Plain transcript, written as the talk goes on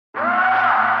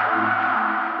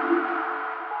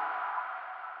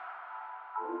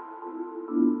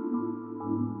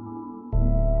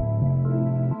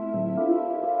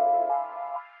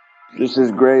This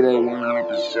is grade A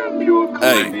 100% pure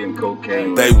Colombian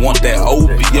cocaine. They want that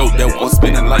OVO, that one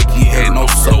spinning like he had no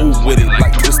soul with it.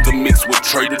 Like Twister mixed with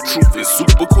Trader Truth. It's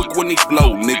super quick when he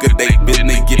flow. Nigga, they bitten,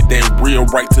 they get that real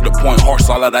right to the point. Harsh,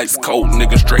 solid ice cold.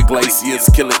 Nigga, straight glaciers,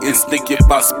 killer instinct. If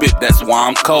I spit, that's why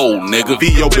I'm cold, nigga.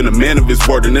 VO been a man of his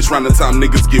word, and it's round the time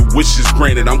niggas get wishes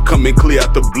granted. I'm coming clear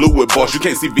out the blue with boss. You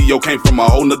can't see VO came from a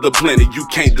whole nother planet. You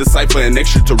can't decipher an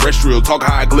extraterrestrial. Talk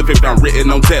hieroglyphic found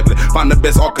written on tablet. Find the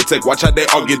best architect. Watch how they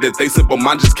argue that they simple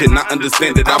mind just cannot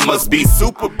understand it. I must be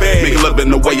super bad. Make love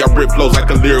in the way I rip flows like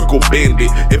a lyrical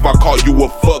bandit. If I call you a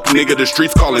fuck nigga, the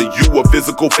streets calling you a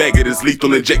physical faggot. It's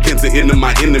lethal, inject cancer into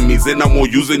my enemies, and I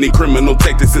won't use any criminal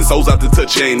tactics. And souls out to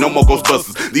touch, you ain't no more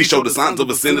Ghostbusters. These show the signs of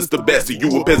a sinister bastard. You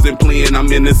a peasant playing,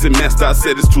 I'm innocent master. I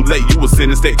said it's too late, you a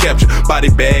sentence that capture. Body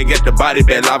bag at the body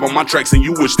bag, live on my tracks, and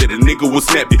you wish that a nigga would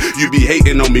snap you. You be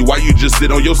hating on me, why you just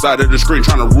sit on your side of the screen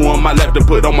trying to ruin my lap to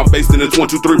put on my face in this 1,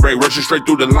 2, 3 break, rushing straight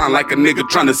through the line like a nigga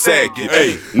trying to sag you.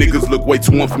 Hey, niggas look way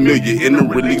too unfamiliar in the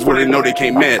leagues where they know they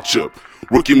can't match up.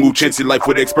 Rookie move, chancy life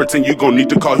with experts, and you gon' need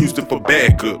to call Houston for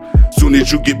backup. Soon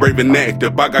as you get brave and act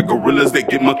up, I got gorillas that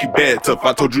get monkey bad tough.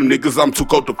 I told you niggas I'm too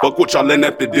cold to fuck with y'all, and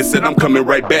after this said I'm coming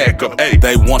right back up. Hey,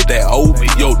 they want that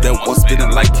OVO, that one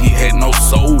spinning like he had no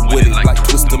soul with it. Like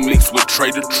Twister mixed with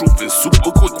Trader Truth. It's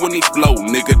super quick when he flow.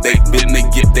 Nigga, they bitten, they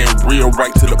get that real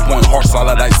right to the point. Harsh,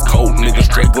 solid ice cold. Nigga,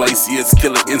 straight glaciers,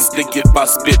 killer instinct. If I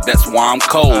spit, that's why I'm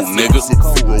cold, nigga.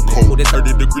 Sub-zero cold,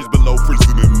 30 degrees below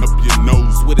freezing and up your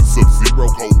nose with a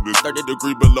sub-zero cold. 30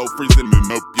 degrees below freezing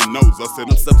and up your nose. I said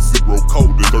I'm sub-zero cold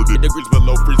and 30 degrees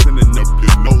below freezing and up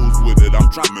your nose with it. I'm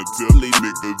trying to tell these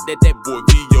niggas that boy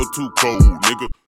VO too cold, nigga.